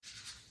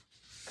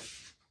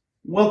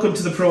Welcome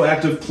to the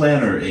Proactive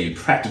Planner, a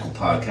practical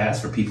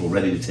podcast for people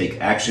ready to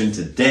take action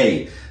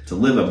today to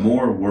live a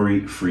more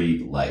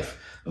worry-free life.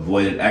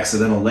 Avoid an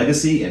accidental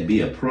legacy and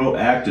be a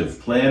proactive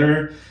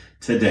planner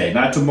today.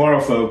 Not tomorrow,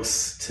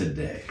 folks.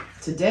 Today.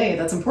 Today,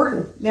 that's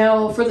important.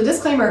 Now, for the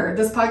disclaimer,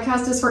 this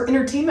podcast is for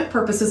entertainment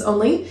purposes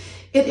only.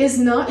 It is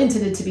not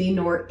intended to be,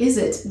 nor is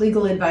it,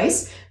 legal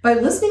advice. By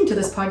listening to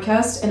this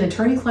podcast, an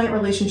attorney-client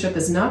relationship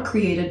is not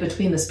created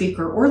between the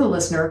speaker or the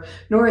listener,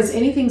 nor is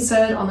anything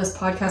said on this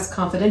podcast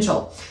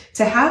confidential.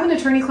 To have an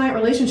attorney-client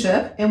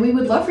relationship, and we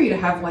would love for you to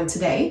have one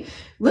today,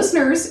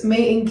 listeners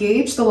may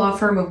engage the law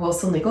firm of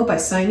Wilson Legal by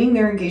signing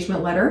their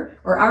engagement letter,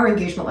 or our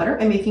engagement letter,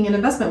 and making an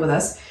investment with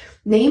us.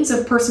 Names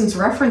of persons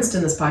referenced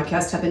in this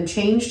podcast have been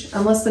changed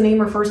unless the name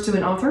refers to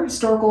an author,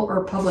 historical,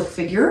 or public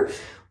figure,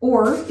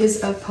 or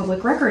is of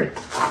public record.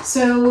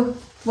 So,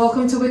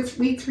 welcome to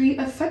week 3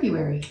 of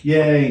February.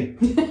 Yay.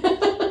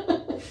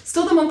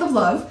 Still the month of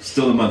love.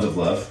 Still the month of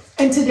love.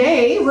 And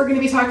today, we're going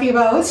to be talking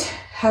about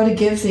how to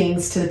give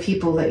things to the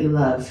people that you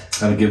love.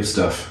 How to give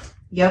stuff.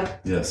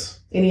 Yep. Yes.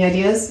 Any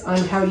ideas on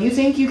how you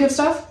think you give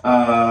stuff?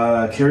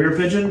 Carrier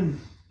pigeon?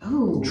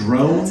 Oh,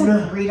 drone? That's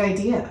a great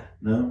idea.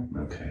 No?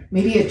 Okay.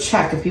 Maybe a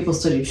check if people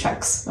still do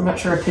checks. I'm not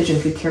sure a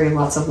pigeon could carry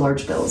lots of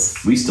large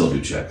bills. We still do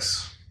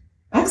checks.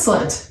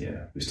 Excellent.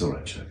 Yeah, we still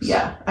write checks.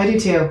 Yeah, I do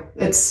too.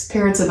 It's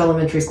parents of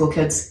elementary school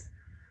kids.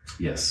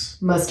 Yes.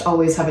 Must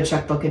always have a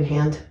checkbook in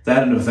hand.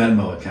 That and a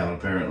Venmo account,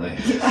 apparently.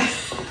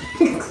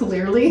 Yeah.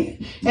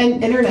 Clearly.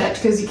 And internet,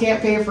 because you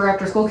can't pay for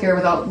after school care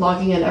without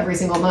logging in every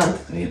single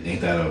month.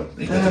 Ain't that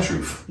the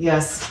truth?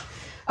 Yes.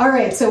 All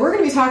right, so we're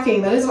going to be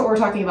talking, that is what we're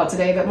talking about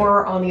today, but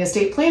more on the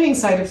estate planning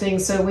side of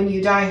things. So when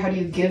you die, how do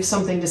you give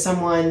something to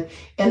someone,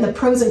 and the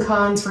pros and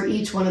cons for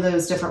each one of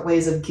those different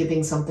ways of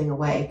giving something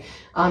away.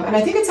 And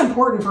I think it's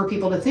important for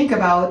people to think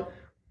about,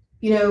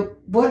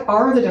 what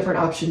are the different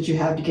options you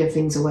have to give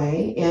things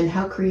away, and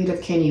how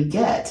creative can you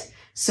get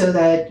so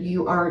that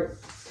you aren't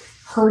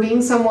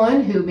hurting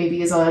someone who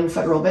maybe is on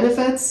federal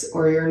benefits,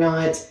 or you're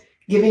not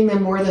giving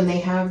them more than they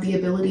have the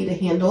ability to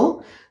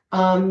handle.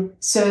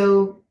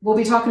 So we'll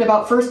be talking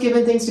about first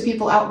giving things to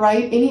people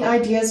outright. Any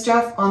ideas,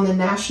 Jeff, on the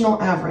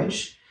national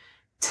average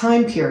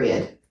time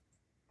period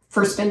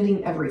for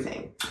spending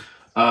everything?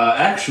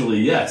 Actually,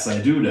 yes,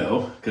 I do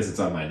know, because it's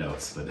on my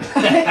notes. But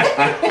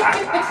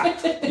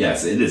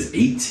yes, it is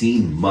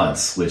 18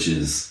 months, which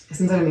is...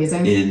 Isn't that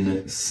amazing?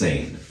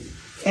 Insane.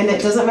 And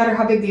it doesn't matter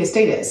how big the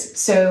estate is.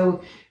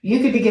 So you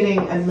could be getting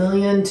 $1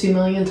 million, $2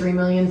 million, $3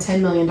 million,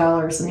 $10 million,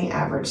 and the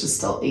average is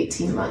still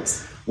 18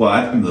 months. Well,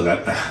 I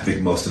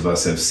think most of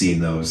us have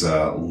seen those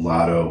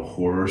lotto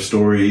horror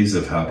stories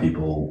of how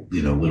people,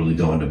 literally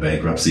go into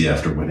bankruptcy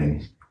after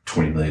winning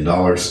 $20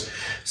 million.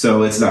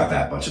 So it's not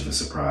that much of a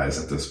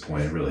surprise at this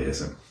point. It really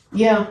isn't.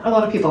 Yeah, a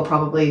lot of people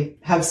probably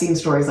have seen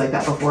stories like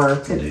that before.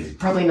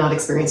 Probably not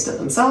experienced it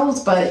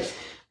themselves, but,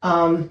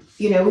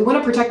 we want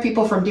to protect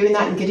people from doing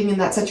that and getting in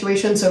that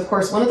situation. So, of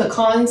course, one of the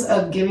cons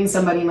of giving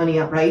somebody money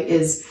outright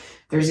is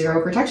there's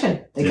zero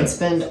protection. They can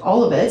spend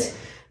all of it.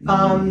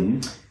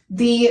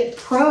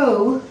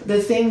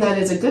 The thing that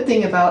is a good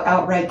thing about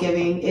outright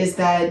giving is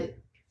that,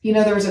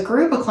 there's a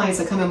group of clients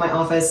that come in my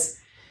office,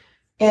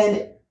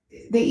 and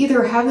they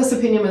either have this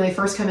opinion when they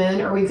first come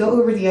in, or we go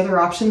over the other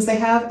options they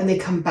have and they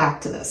come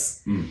back to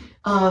this.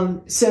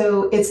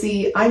 So it's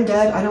the I'm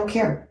dead, I don't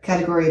care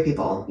category of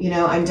people.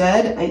 I'm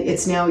dead.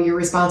 It's now your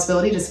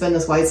responsibility to spend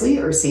this wisely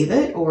or save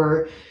it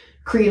or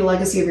create a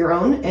legacy of your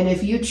own. And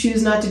if you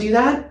choose not to do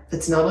that,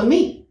 it's not on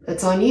me.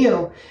 It's on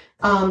you.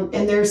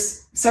 And there's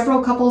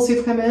several couples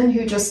who've come in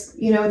who just,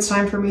 it's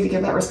time for me to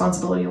give that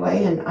responsibility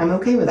away, and I'm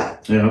okay with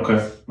that. Yeah,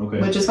 okay.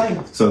 Which is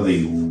fine. So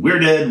the we're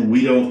dead,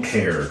 we don't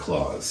care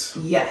clause.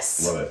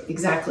 Yes. Love it.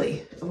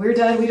 Exactly. We're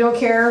dead, we don't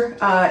care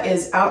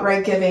is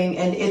outright giving,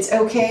 and it's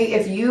okay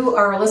if you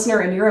are a listener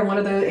and you're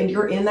in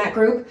you're in that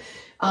group.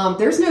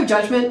 There's no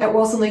judgment at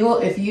Wilson Legal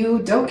if you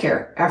don't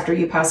care after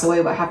you pass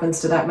away what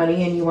happens to that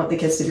money and you want the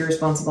kids to be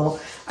responsible.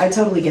 I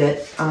totally get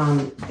it.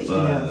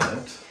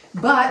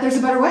 But there's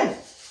a better way.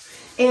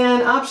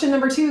 And option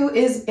number 2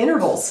 is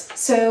intervals.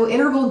 So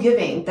interval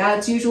giving,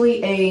 that's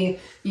usually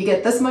you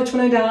get this much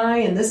when I die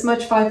and this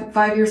much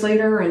five years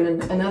later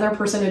and another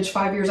percentage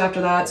 5 years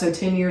after that, so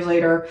 10 years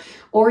later.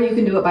 Or you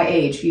can do it by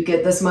age. You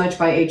get this much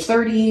by age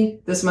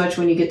 30, this much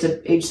when you get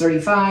to age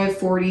 35,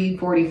 40,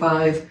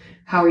 45,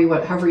 however you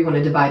want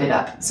to divide it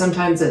up.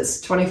 Sometimes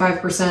it's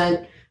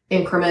 25%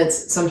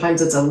 increments,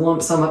 sometimes it's a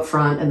lump sum up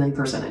front and then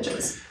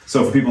percentages.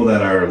 So for people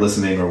that are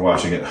listening or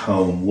watching at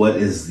home, what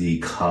is the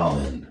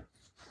common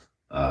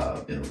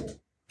interval?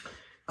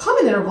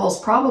 Common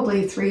intervals,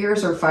 probably 3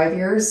 years or 5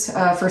 years.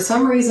 For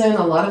some reason,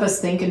 a lot of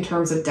us think in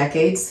terms of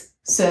decades.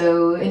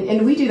 So,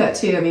 and we do that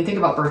too. I mean, think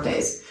about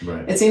birthdays.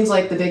 Right. It seems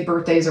like the big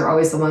birthdays are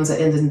always the ones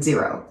that end in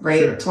 0,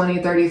 right? Sure. 20,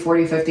 30,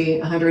 40, 50,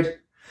 100,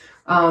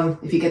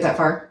 if you get that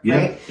far,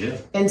 right? Yeah.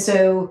 And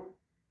so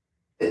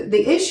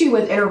the issue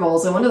with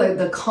intervals, and one of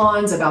the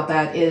cons about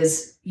that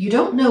is you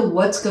don't know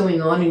what's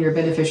going on in your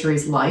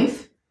beneficiary's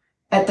life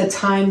at the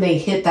time they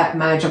hit that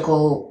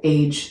magical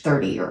age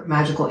 30 or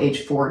magical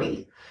age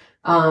 40.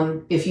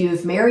 If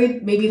you've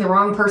married maybe the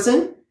wrong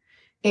person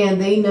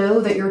and they know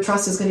that your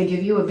trust is going to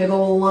give you a big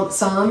old lump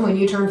sum when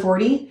you turn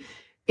 40,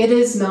 it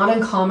is not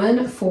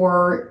uncommon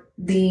for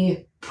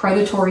the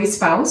predatory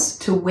spouse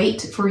to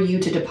wait for you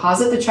to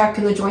deposit the check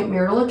in the joint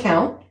marital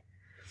account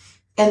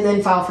and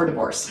then file for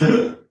divorce.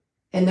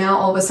 And now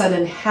all of a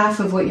sudden, half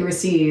of what you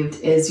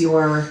received is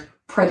your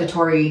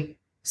predatory,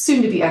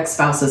 soon-to-be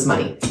ex-spouse's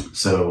money.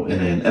 So in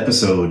an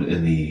episode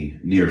in the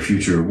near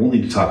future, we'll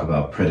need to talk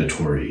about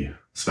predatory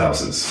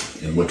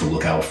spouses and what to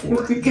look out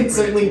for. We can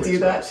certainly do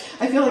that.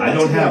 I feel like I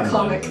don't have a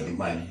comic. one.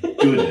 My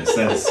goodness,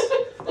 that's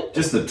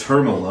just the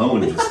term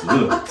alone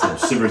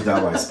just shivers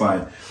down my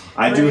spine.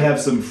 I do have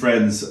some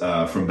friends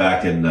from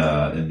back in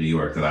New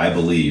York that I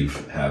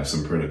believe have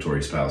some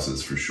predatory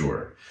spouses for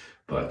sure.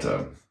 But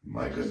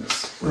my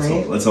goodness,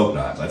 let's hope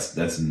not.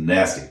 That's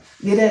nasty.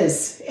 It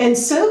is, and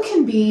so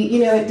can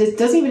be. It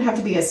doesn't even have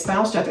to be a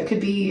spouse, Jeff. It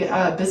could be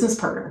a business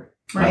partner,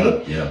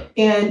 right? Yeah.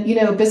 And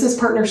business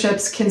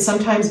partnerships can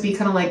sometimes be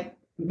kind of like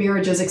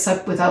marriages,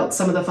 except without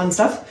some of the fun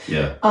stuff.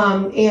 Yeah.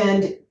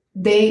 And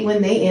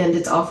when they end,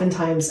 it's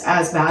oftentimes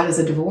as bad as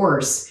a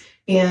divorce.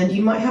 And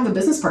you might have a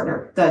business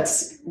partner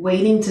that's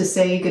waiting to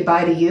say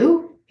goodbye to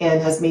you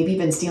and has maybe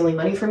been stealing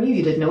money from you.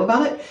 You didn't know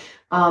about it.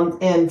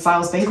 And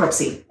files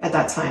bankruptcy at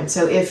that time.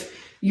 So if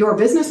your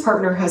business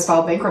partner has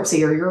filed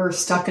bankruptcy or you're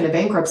stuck in a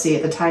bankruptcy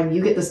at the time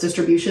you get this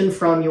distribution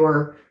from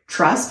your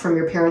trust, from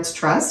your parents'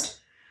 trust,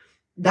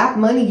 that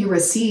money you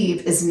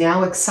receive is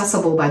now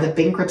accessible by the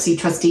bankruptcy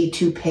trustee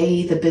to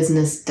pay the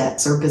business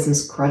debts or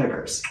business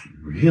creditors.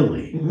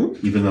 Really?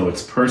 Mm-hmm. Even though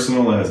it's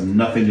personal, it has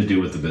nothing to do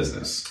with the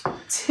business.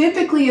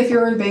 Typically, if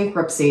you're in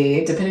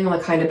bankruptcy, depending on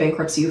the kind of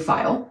bankruptcy you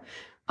file,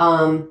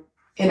 and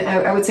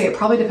I would say it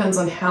probably depends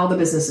on how the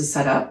business is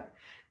set up,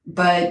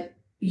 but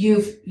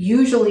you've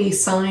usually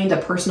signed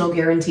a personal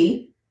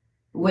guarantee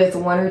with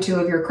one or two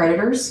of your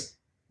creditors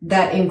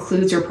that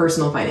includes your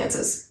personal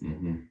finances,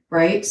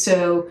 right?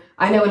 So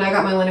I know when I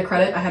got my line of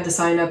credit, I had to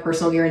sign a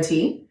personal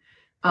guarantee.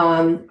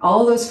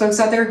 All of those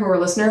folks out there who are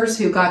listeners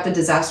who got the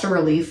disaster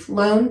relief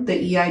loan,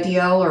 the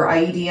EIDL or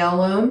IEDL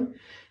loan,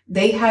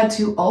 they had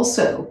to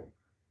also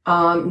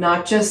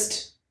not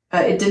just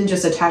it didn't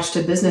just attach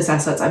to business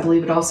assets. I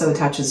believe it also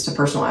attaches to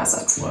personal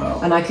assets. Wow.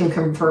 And I can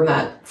confirm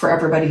that for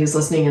everybody who's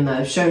listening in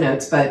the show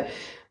notes. But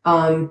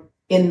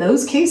in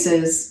those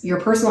cases, your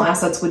personal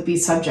assets would be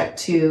subject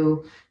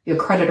to your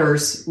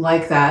creditors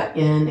like that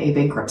in a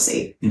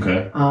bankruptcy.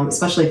 Okay.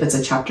 Especially if it's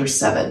a Chapter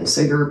 7.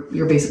 So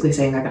you're basically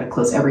saying I got to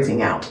close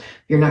everything out.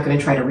 You're not going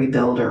to try to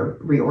rebuild or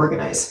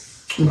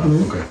reorganize.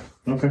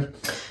 Okay.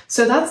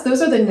 So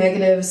those are the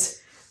negatives.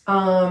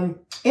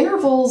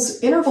 Interval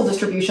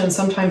distribution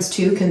sometimes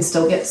too can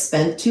still get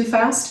spent too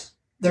fast.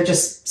 They're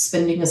just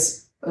spending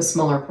a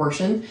smaller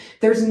portion.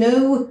 There's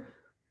no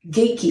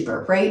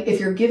gatekeeper, right? If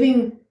you're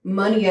giving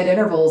money at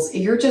intervals,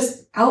 you're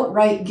just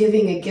outright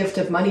giving a gift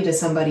of money to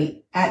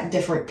somebody at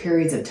different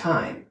periods of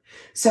time.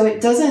 So it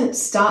doesn't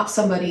stop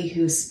somebody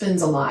who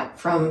spends a lot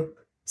from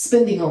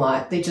spending a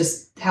lot. They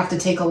just have to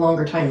take a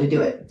longer time to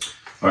do it.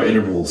 Are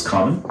intervals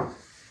common?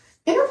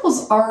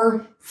 Intervals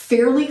are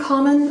fairly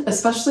common,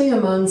 especially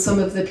among some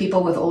of the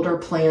people with older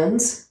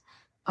plans,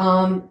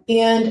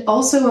 and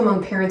also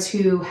among parents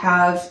who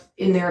have,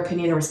 in their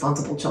opinion,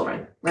 responsible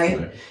children, right?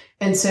 Okay.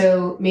 And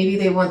so maybe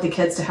they want the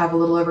kids to have a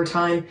little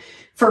overtime.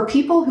 For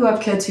people who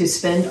have kids who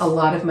spend a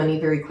lot of money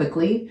very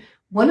quickly,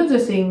 one of the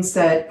things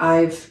that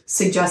I've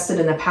suggested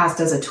in the past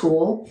as a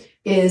tool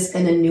is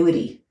an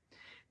annuity,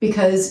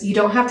 because you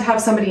don't have to have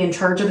somebody in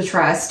charge of the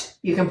trust.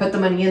 You can put the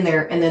money in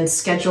there and then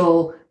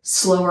schedule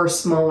slower,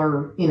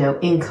 smaller,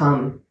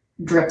 income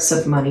drips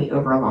of money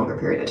over a longer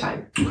period of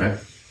time. Okay.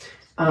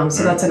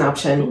 So that's an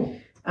option.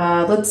 Cool.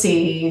 Let's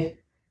see.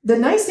 The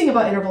nice thing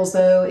about intervals,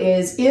 though,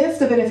 is if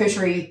the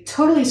beneficiary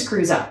totally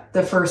screws up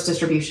the first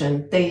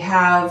distribution, they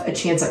have a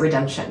chance at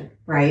redemption,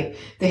 right?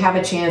 They have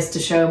a chance to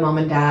show mom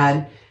and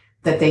dad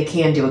that they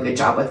can do a good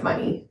job with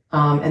money.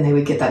 And they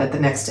would get that at the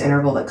next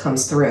interval that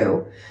comes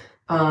through.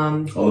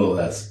 Although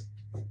that's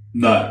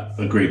not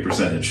a great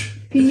percentage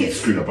if you've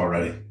screwed up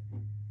already.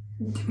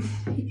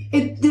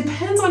 It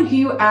depends on who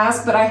you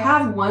ask, but I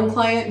have one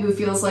client who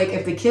feels like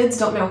if the kids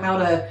don't know how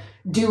to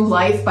do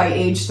life by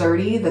age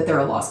 30, that they're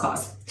a lost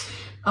cause.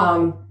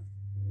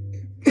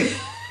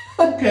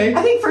 Okay.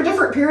 I think for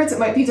different parents, it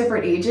might be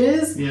different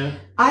ages. Yeah.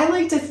 I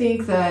like to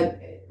think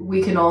that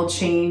we can all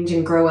change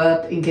and grow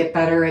up and get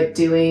better at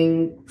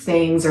doing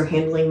things or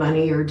handling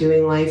money or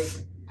doing life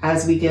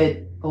as we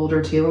get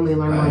older too, and we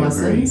learn more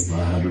lessons.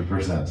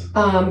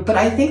 100%. But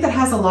I think that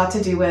has a lot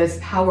to do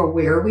with how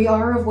aware we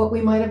are of what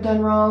we might have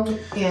done wrong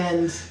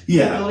and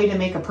the ability to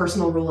make a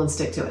personal rule and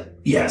stick to it.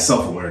 Yeah,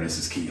 self-awareness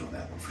is key on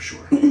that one for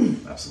sure.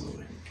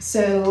 Absolutely.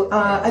 So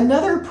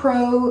another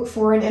pro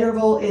for an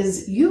interval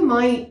is you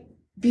might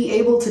be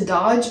able to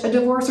dodge a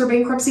divorce or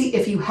bankruptcy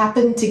if you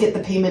happen to get the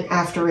payment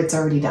after it's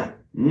already done.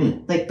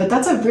 But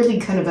that's a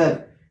really kind of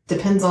a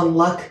depends on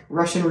luck,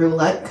 Russian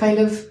roulette kind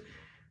of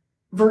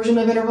version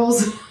of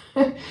intervals.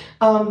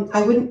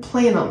 I wouldn't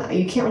plan on that.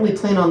 You can't really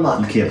plan on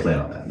luck. You can't plan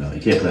on that. No, you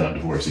can't plan on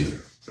divorce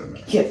either.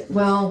 Yeah,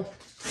 well,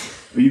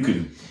 You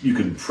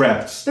can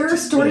prep. There are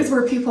stories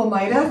where people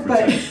might have,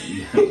 but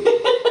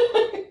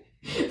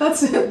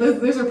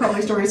those are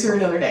probably stories for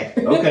another day.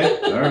 Okay,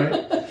 all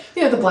right.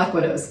 Yeah, the black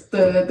widows,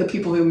 the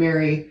people who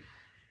marry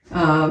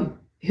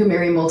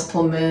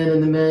multiple men,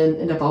 and the men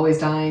end up always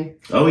dying.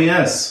 Oh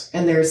yes.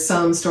 And there's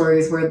some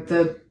stories where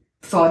the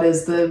thought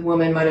is the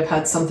woman might have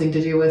had something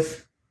to do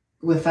with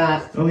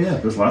that. Oh yeah,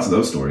 there's lots of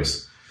those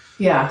stories.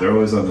 Yeah. They're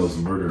always on those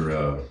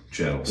murder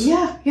channels.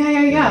 Yeah.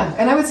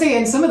 And I would say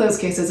in some of those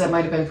cases that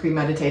might have been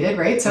premeditated,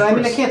 right? So I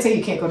mean, I can't say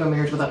you can't go to a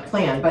marriage without a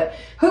plan, but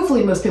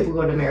hopefully most people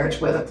go to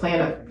marriage with a plan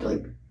of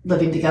like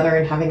living together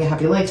and having a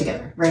happy life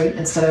together, right?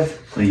 Instead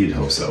of you'd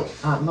hope so.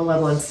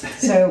 Malevolence.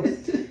 So,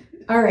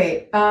 all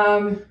right.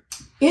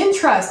 In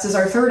trust is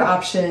our third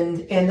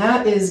option, and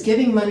that is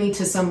giving money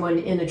to someone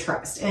in a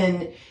trust.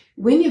 And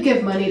when you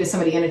give money to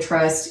somebody in a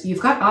trust,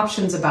 you've got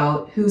options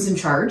about who's in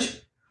charge.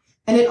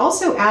 And it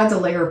also adds a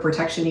layer of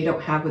protection you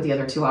don't have with the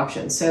other two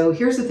options. So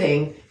here's the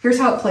thing. Here's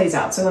how it plays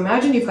out. So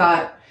imagine you've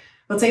got,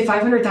 let's say,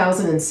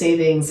 $500,000 in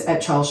savings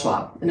at Charles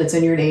Schwab, and it's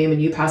in your name,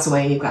 and you pass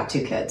away, and you've got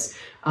two kids.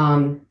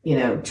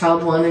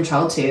 Child one and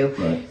child two.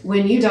 Right.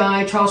 When you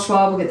die, Charles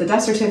Schwab will get the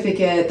death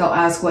certificate. They'll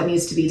ask what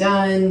needs to be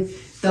done.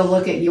 They'll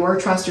look at your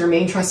trust. Your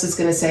main trust is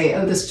going to say,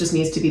 oh, this just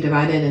needs to be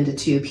divided into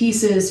two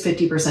pieces,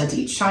 50% to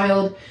each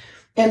child.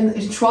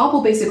 And Schwab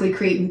will basically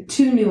create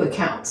two new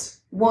accounts,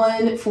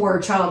 one for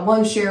child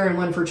one share and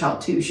one for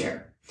child two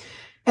share.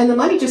 And the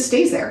money just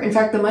stays there. In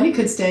fact, the money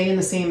could stay in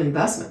the same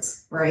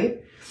investments,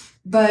 right?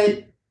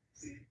 But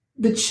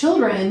the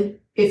children,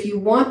 if you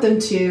want them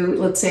to,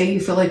 let's say you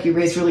feel like you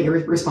raised really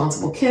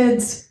responsible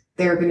kids,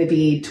 they're going to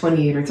be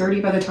 28 or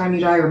 30 by the time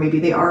you die, or maybe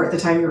they are at the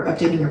time you're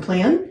updating your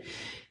plan.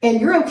 And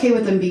you're okay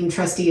with them being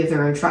trustee of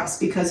their own trust,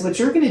 because what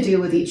you're going to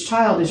do with each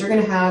child is you're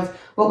going to have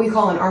what we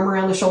call an arm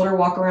around the shoulder,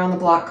 walk around the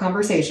block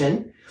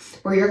conversation,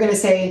 where you're going to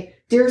say,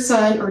 dear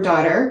son or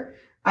daughter,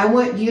 I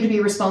want you to be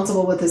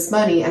responsible with this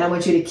money, and I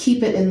want you to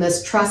keep it in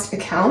this trust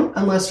account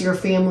unless your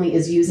family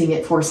is using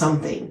it for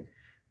something.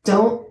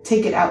 Don't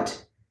take it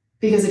out,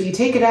 because if you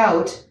take it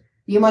out,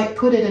 you might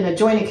put it in a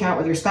joint account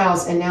with your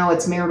spouse, and now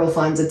it's marital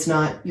funds. It's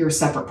not your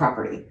separate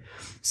property.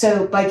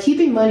 So by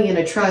keeping money in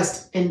a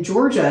trust in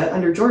Georgia,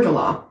 under Georgia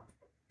law,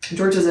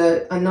 Georgia's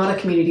not a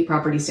community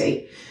property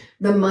state,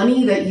 the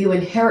money that you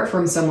inherit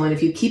from someone,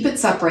 if you keep it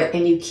separate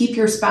and you keep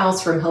your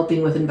spouse from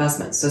helping with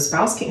investments, so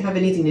spouse can't have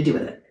anything to do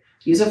with it,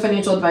 use a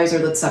financial advisor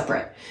that's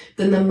separate,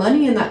 then the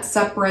money in that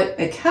separate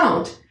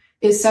account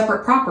is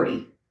separate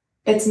property.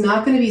 It's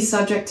not going to be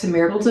subject to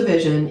marital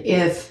division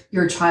if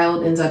your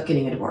child ends up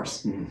getting a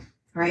divorce,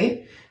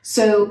 right?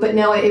 So, but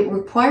now it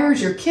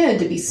requires your kid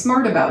to be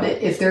smart about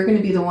it if they're going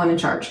to be the one in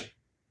charge,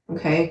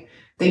 okay?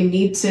 They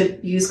need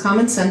to use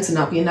common sense and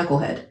not be a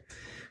knucklehead.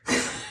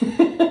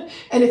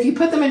 And if you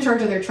put them in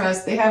charge of their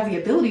trust, they have the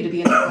ability to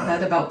be a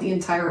knucklehead about the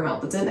entire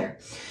amount that's in there.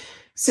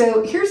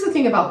 So here's the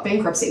thing about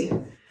bankruptcy.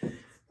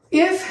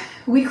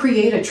 If we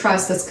create a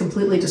trust that's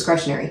completely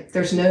discretionary,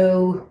 there's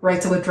no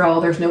rights of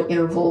withdrawal, there's no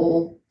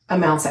interval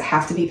amounts that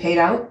have to be paid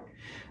out,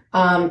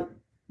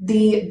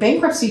 the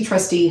bankruptcy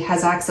trustee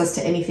has access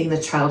to anything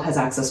the child has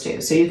access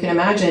to. So you can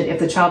imagine if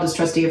the child is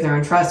trustee of their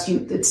own trust,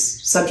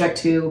 it's subject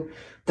to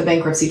the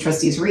bankruptcy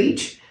trustee's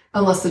reach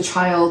unless the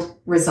child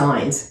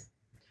resigns.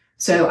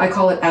 So I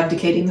call it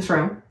abdicating the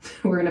throne.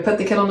 We're going to put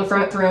the kid on the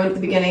front throne at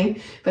the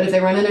beginning, but if they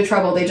run into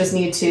trouble, they just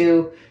need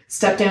to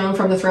step down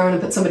from the throne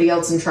and put somebody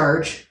else in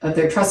charge of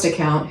their trust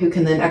account who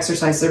can then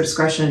exercise their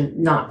discretion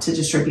not to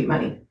distribute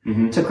money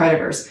to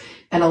creditors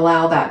and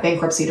allow that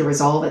bankruptcy to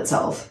resolve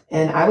itself.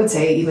 And I would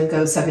say even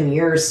go 7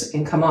 years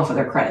and come off of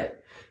their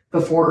credit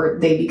before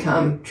they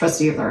become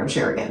trustee of their own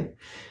share again.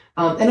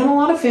 And in a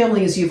lot of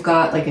families, you've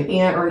got like an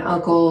aunt or an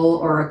uncle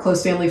or a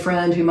close family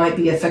friend who might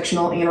be a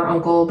fictional aunt or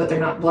uncle, but they're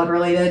not blood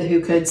related,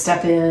 who could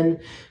step in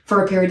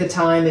for a period of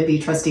time and be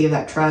trustee of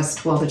that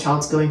trust while the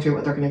child's going through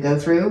what they're going to go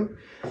through.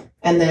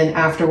 And then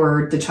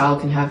afterward, the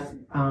child can have,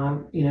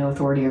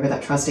 authority over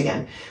that trust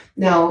again.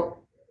 Now,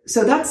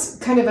 so that's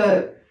kind of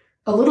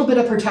a little bit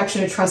of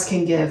protection a trust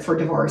can give for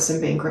divorce and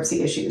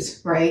bankruptcy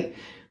issues, right?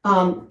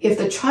 If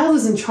the child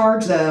is in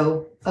charge,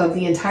 though, of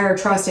the entire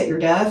trust at your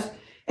death,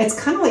 it's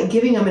kind of like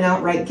giving them an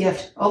outright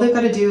gift. All they've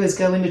got to do is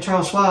go into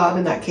Charles Schwab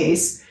in that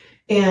case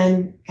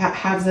and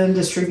have them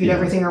distribute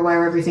everything or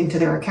wire everything to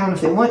their account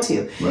if they want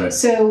to. Right.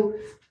 So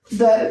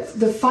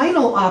the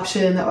final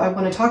option that I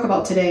want to talk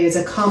about today is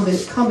a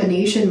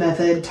combination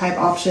method type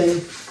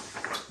option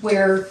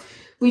where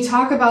we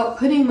talk about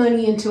putting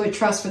money into a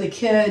trust for the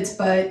kids,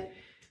 but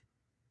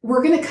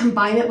we're going to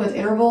combine it with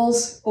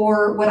intervals,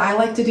 or what I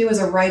like to do is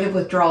a right of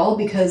withdrawal,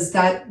 because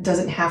that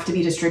doesn't have to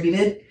be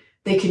distributed.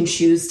 They can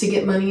choose to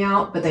get money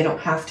out, but they don't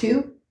have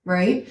to,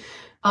 right?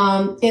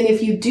 And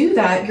if you do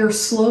that, you're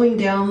slowing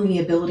down the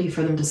ability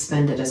for them to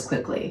spend it as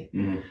quickly.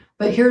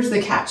 But here's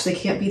the catch. They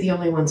can't be the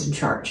only ones in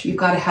charge. You've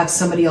got to have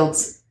somebody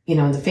else,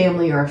 in the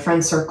family or a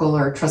friend circle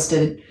or a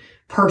trusted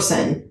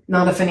person,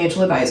 not a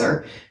financial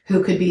advisor,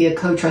 who could be a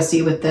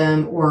co-trustee with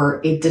them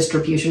or a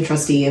distribution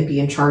trustee and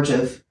be in charge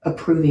of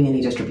approving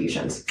any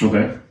distributions.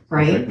 Okay.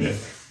 Right? Okay.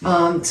 Yeah.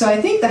 So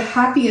I think the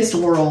happiest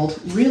world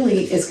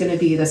really is going to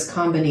be this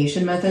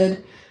combination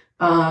method.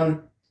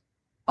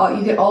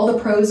 You get all the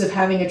pros of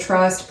having a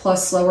trust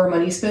plus slower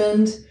money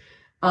spend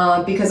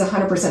because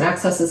 100%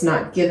 access is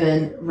not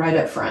given right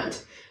up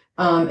front.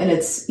 And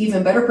it's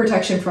even better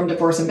protection from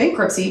divorce and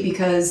bankruptcy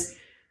because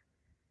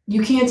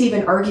you can't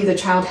even argue the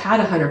child had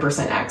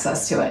 100%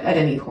 access to it at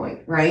any point,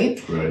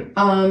 right? Right.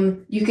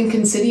 You can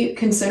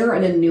consider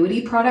an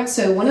annuity product.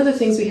 So one of the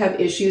things we have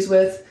issues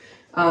with,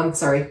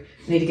 sorry,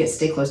 I need to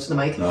stay close to the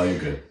mic. No, you're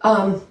good.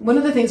 One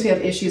of the things we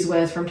have issues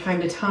with from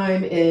time to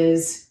time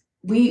is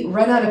we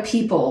run out of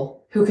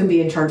people who can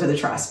be in charge of the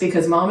trust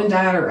because mom and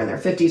dad are in their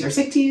 50s or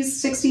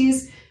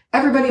 60s.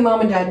 Everybody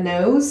mom and dad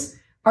knows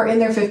are in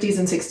their 50s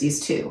and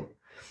 60s too.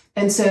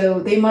 And so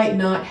they might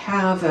not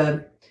have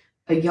a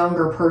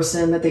younger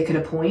person that they could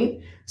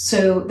appoint.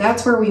 So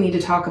that's where we need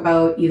to talk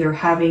about either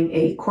having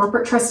a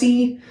corporate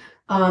trustee,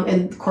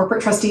 and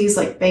corporate trustees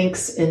like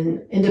banks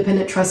and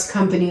independent trust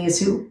companies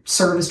who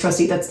serve as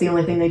trustee, that's the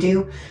only thing they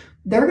do.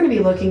 They're going to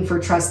be looking for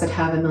trusts that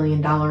have $1 million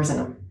in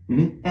them.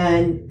 Mm-hmm.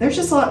 And there's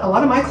just a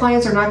lot of my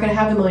clients are not going to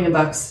have $1 million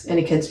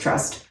in a kid's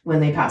trust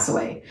when they pass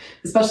away,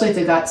 especially if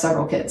they've got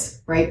several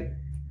kids, right?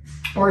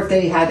 Or if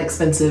they had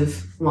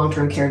expensive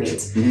long-term care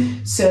needs.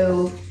 Mm-hmm.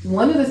 So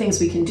one of the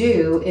things we can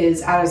do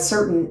is at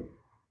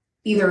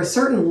either a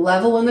certain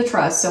level in the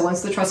trust. So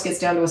once the trust gets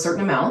down to a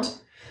certain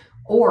amount,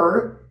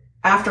 or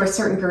after a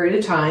certain period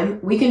of time,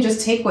 we can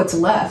just take what's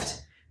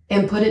left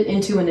and put it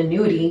into an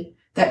annuity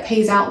that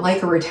pays out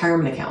like a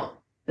retirement account,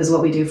 is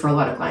what we do for a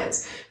lot of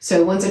clients.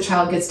 So once a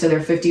child gets to their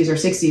 50s or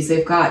 60s,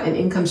 they've got an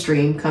income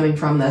stream coming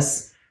from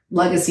this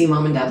legacy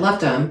mom and dad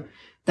left them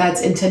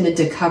that's intended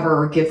to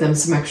cover or give them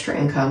some extra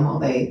income while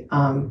they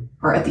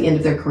are at the end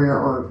of their career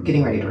or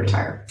getting ready to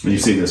retire. And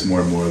you've seen this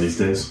more and more these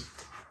days?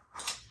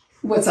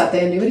 What's that,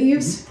 the annuity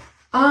use?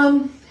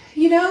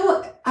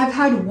 I've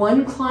had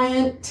one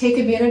client take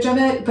advantage of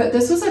it, but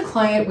this was a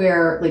client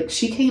where like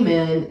she came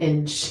in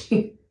and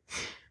she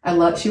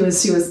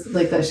was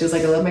like that. She was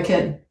like, I love my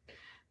kid,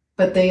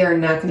 but they are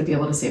not going to be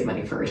able to save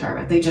money for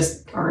retirement. They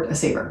just aren't a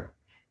saver.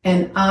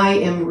 And I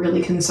am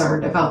really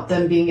concerned about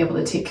them being able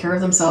to take care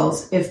of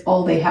themselves if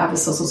all they have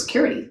is Social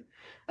Security,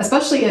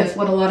 especially if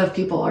what a lot of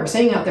people are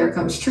saying out there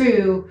comes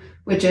true,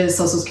 which is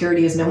Social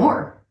Security is no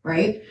more,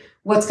 right?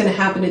 What's going to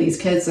happen to these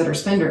kids that are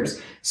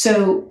spenders?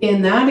 So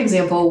in that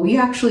example, we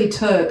actually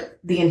took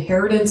the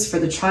inheritance for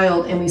the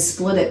child and we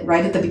split it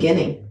right at the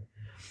beginning.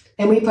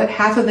 And we put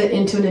half of it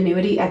into an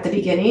annuity at the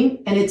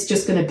beginning, and it's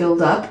just going to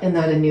build up in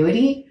that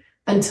annuity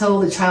until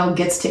the child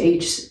gets to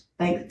age,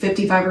 I think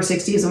 55 or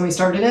 60 is when we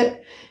started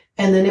it.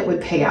 And then it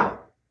would pay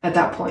out at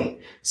that point.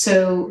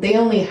 So they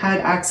only had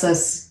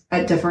access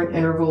at different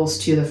intervals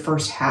to the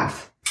first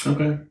half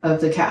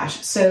of the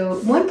cash. So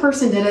one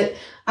person did it.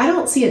 I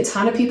don't see a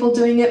ton of people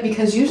doing it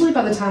because usually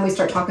by the time we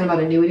start talking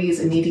about annuities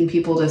and needing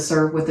people to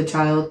serve with the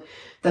child,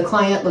 the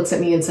client looks at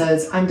me and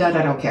says, I'm done,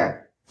 I don't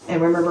care.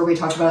 And remember we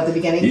talked about at the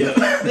beginning?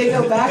 Yep. They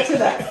go back to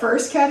that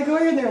first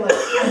category and they're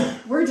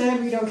like, we're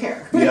done, we don't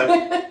care.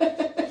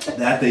 Yep.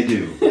 That they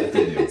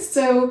do.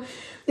 So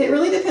it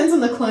really depends on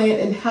the client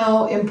and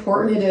how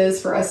important it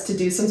is for us to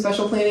do some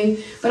special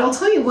planning. But I'll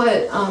tell you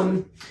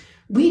what,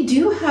 we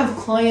do have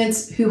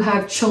clients who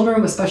have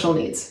children with special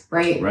needs,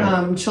 right?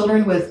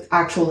 Children with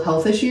actual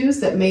health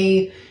issues that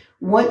may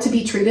want to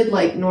be treated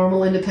like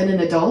normal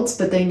independent adults,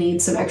 but they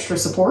need some extra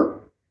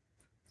support.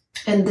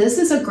 And this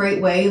is a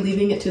great way,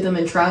 leaving it to them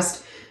in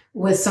trust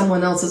with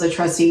someone else as a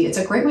trustee. It's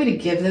a great way to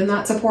give them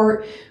that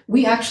support.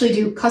 We actually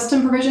do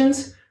custom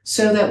provisions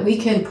so that we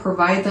can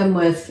provide them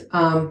with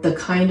the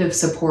kind of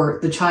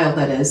support, the child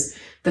that is,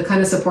 the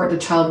kind of support the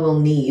child will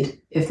need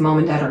if mom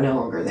and dad are no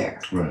longer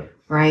there.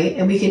 Right?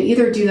 And we can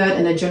either do that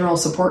in a general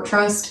support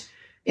trust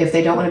if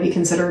they don't want to be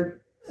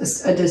considered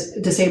a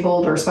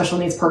disabled or special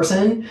needs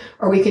person,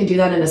 or we can do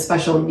that in a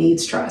special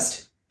needs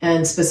trust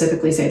and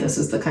specifically say this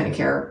is the kind of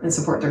care and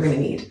support they're going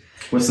to need.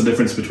 What's the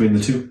difference between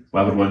the two?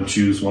 Why would one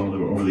choose one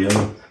over the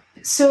other?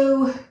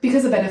 So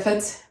because of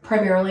benefits,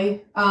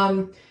 primarily.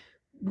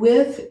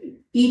 With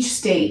each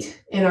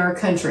state in our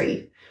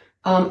country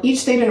has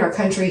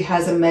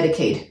a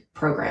Medicaid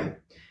program.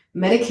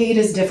 Medicaid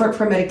is different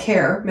from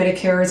Medicare.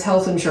 Medicare is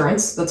health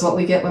insurance. That's what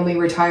we get when we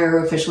retire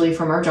officially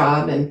from our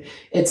job, and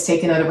it's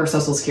taken out of our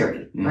Social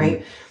Security,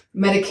 right?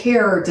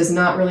 Medicare does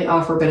not really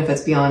offer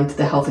benefits beyond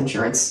the health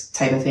insurance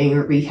type of thing,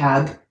 or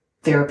rehab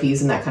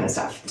therapies and that kind of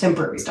stuff,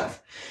 temporary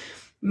stuff.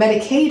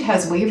 Medicaid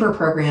has waiver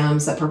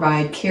programs that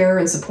provide care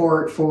and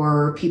support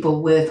for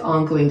people with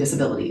ongoing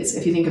disabilities.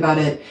 If you think about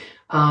it,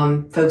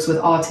 folks with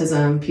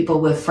autism,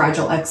 people with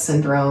Fragile X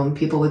syndrome,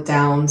 people with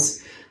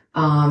Downs,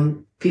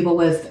 people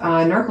with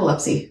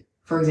narcolepsy,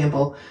 for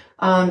example,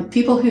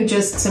 people who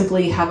just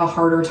simply have a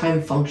harder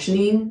time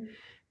functioning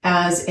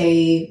as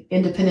a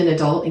independent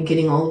adult and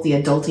getting all of the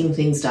adulting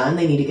things done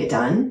they need to get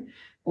done,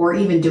 or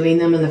even doing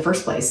them in the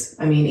first place.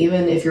 I mean,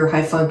 even if you're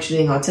high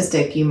functioning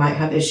autistic, you might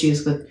have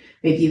issues with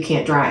maybe you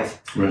can't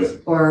drive,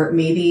 or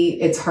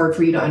maybe it's hard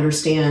for you to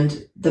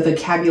understand the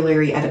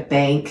vocabulary at a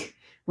bank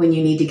when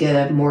you need to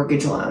get a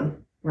mortgage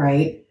loan,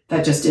 right?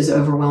 that just is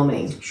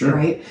overwhelming. Sure.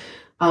 Right.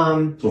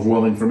 It's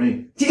overwhelming for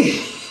me.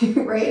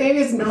 Right.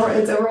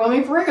 It's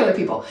overwhelming for regular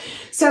people.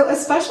 So a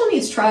special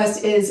needs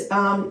trust is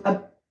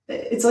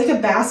it's like a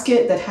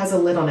basket that has a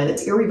lid on it.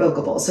 It's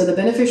irrevocable. So the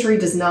beneficiary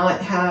does not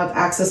have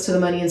access to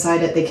the money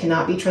inside it. They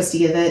cannot be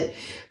trustee of it,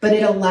 but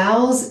it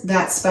allows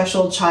that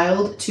special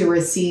child to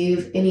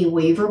receive any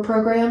waiver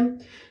program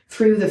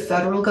through the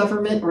federal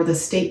government or the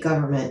state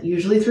government,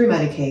 usually through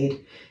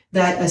Medicaid,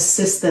 that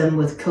assists them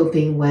with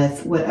coping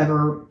with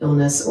whatever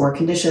illness or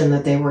condition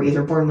that they were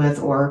either born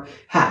with or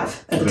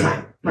have at the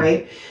time,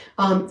 right?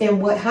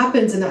 And what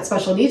happens in that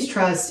special needs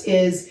trust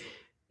is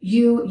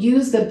you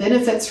use the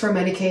benefits from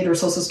Medicaid or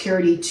Social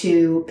Security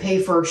to pay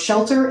for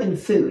shelter and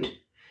food.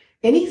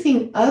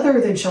 Anything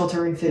other than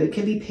shelter and food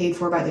can be paid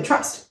for by the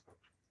trust.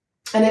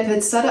 And if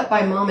it's set up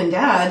by mom and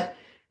dad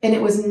and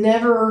it was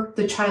never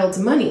the child's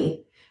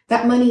money,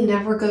 that money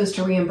never goes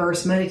to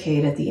reimburse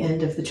Medicaid at the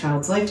end of the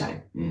child's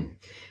lifetime.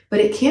 But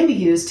it can be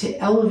used to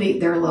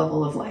elevate their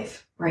level of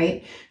life,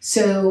 right?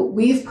 So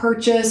we've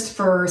purchased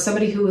for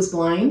somebody who was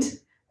blind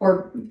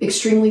or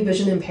extremely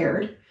vision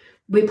impaired,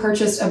 we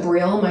purchased a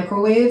Braille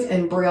microwave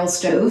and Braille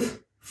stove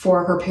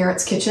for her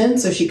parents' kitchen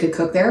so she could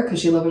cook there because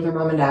she lived with her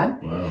mom and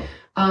dad. Wow.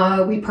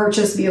 We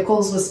purchased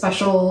vehicles with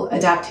special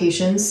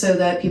adaptations so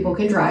that people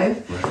can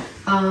drive.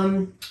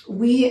 Right.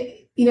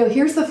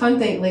 Here's the fun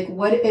thing.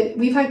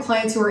 We've had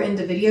clients who are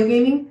into video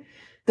gaming.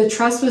 The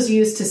trust was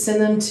used to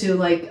send them to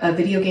like a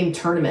video game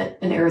tournament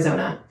in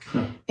Arizona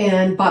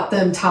and bought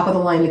them top of the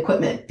line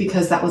equipment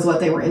because that was what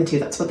they were into.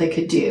 That's what they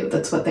could do.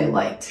 That's what they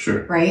liked.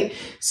 Sure. Right.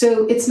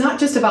 So it's not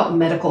just about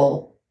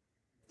medical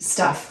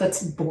stuff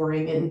that's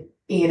boring and,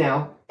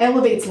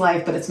 elevates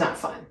life, but it's not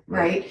fun.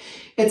 Right.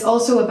 It's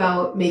also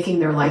about making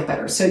their life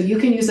better. So you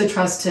can use the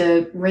trust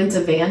to rent a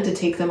van to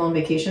take them on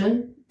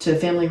vacation to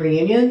family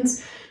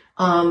reunions,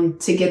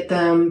 to get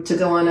them to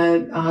go on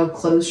a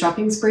clothes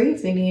shopping spree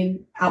if they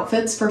need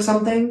outfits for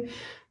something.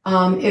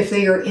 If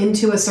they are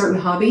into a certain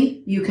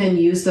hobby, you can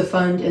use the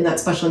fund in that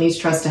special needs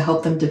trust to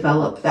help them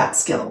develop that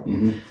skill.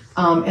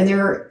 And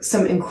there are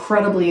some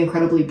incredibly,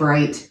 incredibly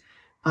bright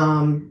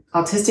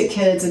autistic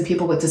kids and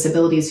people with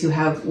disabilities who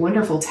have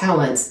wonderful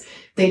talents.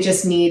 They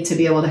just need to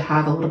be able to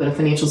have a little bit of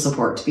financial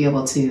support to be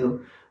able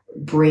to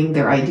bring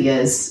their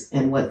ideas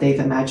and what they've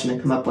imagined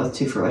and come up with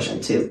to fruition,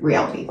 to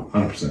reality.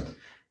 100%.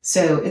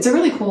 So it's a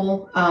really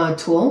cool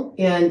tool.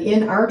 And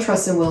in our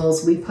trust and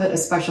wills, we put a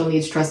special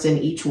needs trust in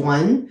each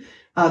one.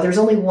 There's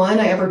only one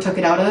I ever took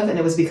it out of, and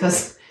it was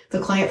because the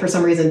client, for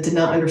some reason, did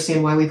not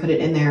understand why we put it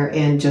in there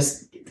and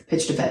just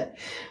pitched a fit.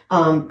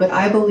 But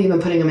I believe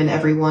in putting them in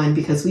every one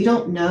because we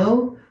don't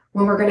know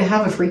when we're going to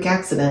have a freak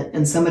accident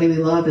and somebody we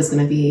love is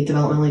going to be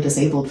developmentally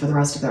disabled for the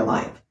rest of their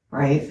life,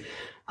 right?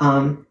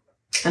 And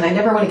I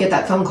never want to get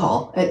that phone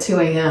call at 2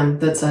 a.m.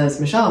 that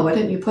says, Michelle, why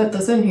didn't you put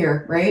this in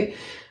here, right?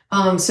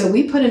 So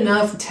we put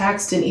enough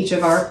text in each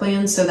of our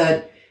plans so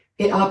that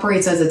it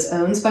operates as its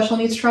own special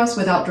needs trust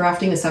without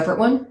drafting a separate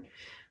one.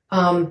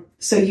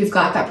 So you've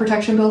got that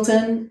protection built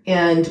in,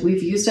 and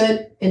we've used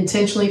it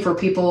intentionally for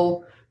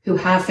people who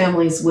have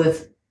families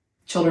with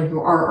children who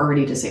are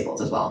already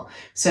disabled as well.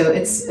 So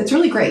it's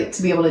really great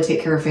to be able to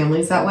take care of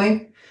families that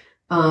way,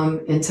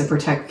 and to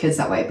protect kids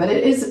that way. But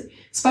it is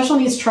special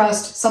needs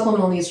trust,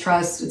 supplemental needs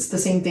trust. It's the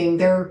same thing.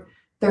 They're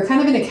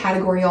kind of in a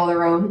category all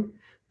their own.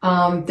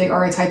 They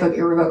are a type of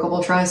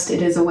irrevocable trust.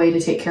 It is a way to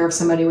take care of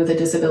somebody with a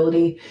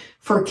disability.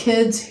 For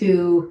kids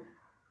who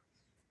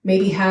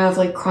maybe have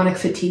like chronic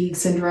fatigue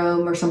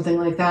syndrome or something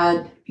like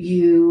that,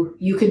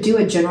 you could do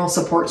a general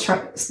support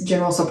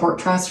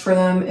trust for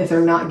them if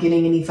they're not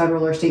getting any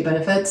federal or state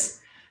benefits,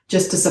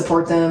 just to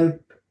support them,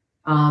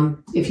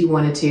 if you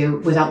wanted to,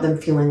 without them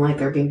feeling like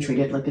they're being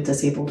treated like a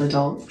disabled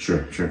adult.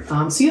 Sure.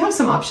 So you have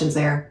some options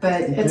there,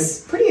 but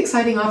it's pretty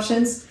exciting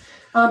options.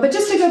 But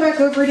just to go back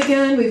over it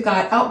again, we've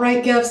got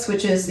outright gifts,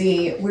 which is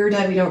the we're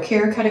dead, we don't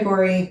care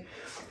category.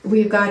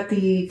 We've got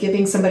the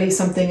giving somebody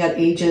something at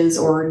ages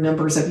or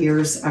numbers of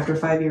years, after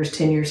 5 years,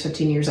 10 years,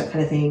 15 years, that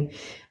kind of thing.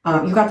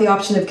 You've got the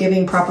option of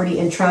giving property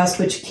in trust,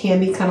 which can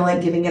be kind of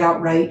like giving it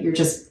outright. You're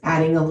just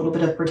adding a little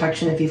bit of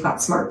protection if you've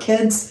got smart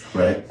kids.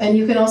 Right. And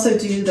you can also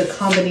do the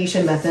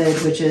combination method,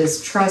 which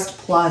is trust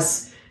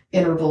plus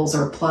intervals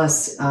or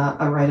plus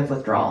a right of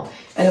withdrawal.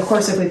 And of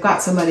course, if we've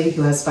got somebody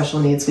who has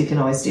special needs, we can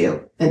always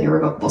do an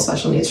irrevocable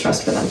special needs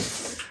trust for them.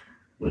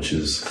 Which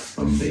is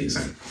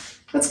amazing.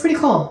 That's pretty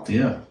cool.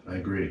 Yeah, I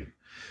agree.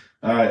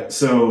 All right.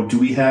 So do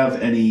we have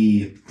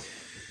any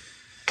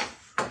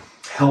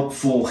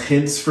helpful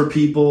hints for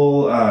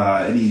people?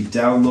 Any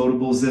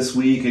downloadables this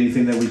week?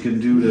 Anything that we can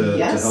do to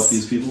help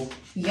these people?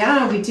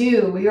 Yeah, we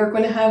do. We are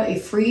going to have a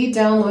free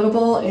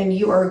downloadable, and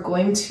you are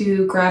going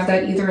to grab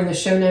that either in the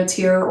show notes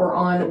here or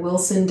on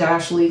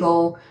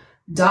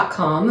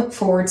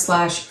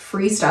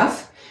wilson-legal.com/free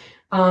stuff.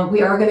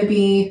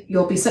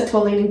 You'll be sent to a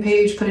landing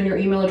page, put in your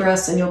email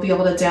address, and you'll be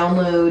able to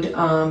download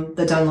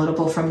the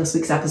downloadable from this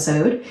week's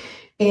episode.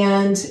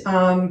 And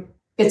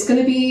It's going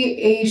to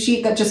be a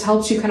sheet that just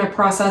helps you kind of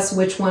process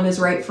which one is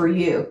right for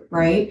you,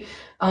 right?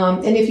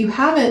 And if you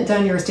haven't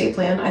done your estate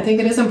plan, I think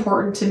it is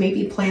important to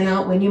maybe plan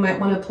out when you might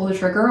want to pull the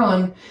trigger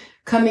on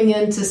coming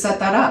in to set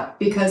that up.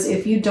 Because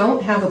if you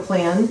don't have a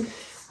plan,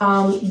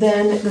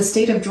 then the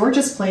state of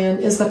Georgia's plan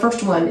is the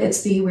first one.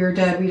 It's the We're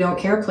Dead, We Don't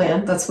Care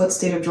plan. That's what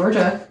state of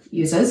Georgia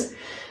uses.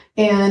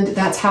 And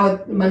that's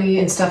how money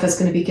and stuff is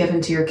going to be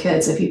given to your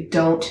kids if you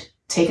don't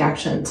take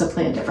action to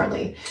plan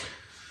differently.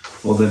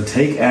 Well, then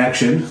take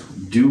action.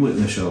 Do what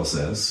Michelle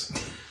says,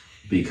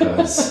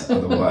 because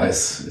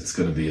otherwise it's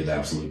going to be an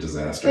absolute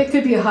disaster. It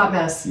could be a hot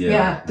mess.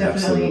 Yeah,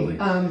 definitely.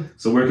 Absolutely.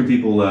 So where can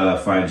people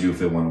find you if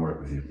they want to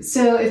work with you?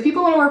 So if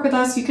people want to work with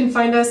us, you can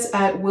find us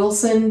at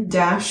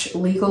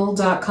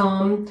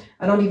wilson-legal.com.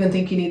 I don't even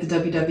think you need the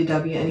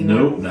www anymore.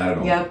 Nope, not at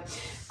all. Yep.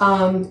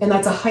 And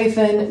that's a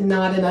hyphen,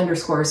 not an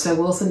underscore. So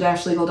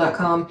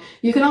wilson-legal.com.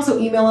 You can also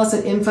email us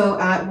at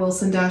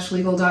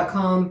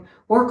info@wilson-legal.com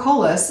or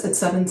call us at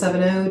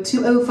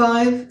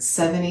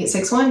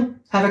 770-205-7861.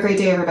 Have a great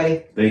day,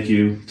 everybody. Thank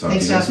you. Talk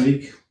Thanks, to you next Jeff.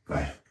 week.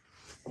 Bye.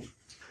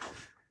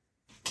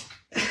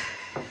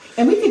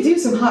 And we could do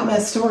some hot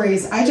mess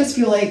stories. I just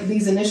feel like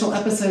these initial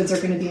episodes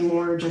are going to be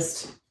more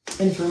just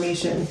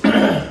information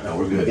No,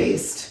 we're good.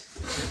 based.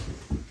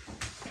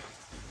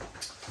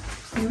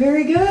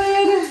 Very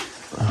good.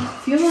 I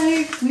feel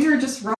like we are just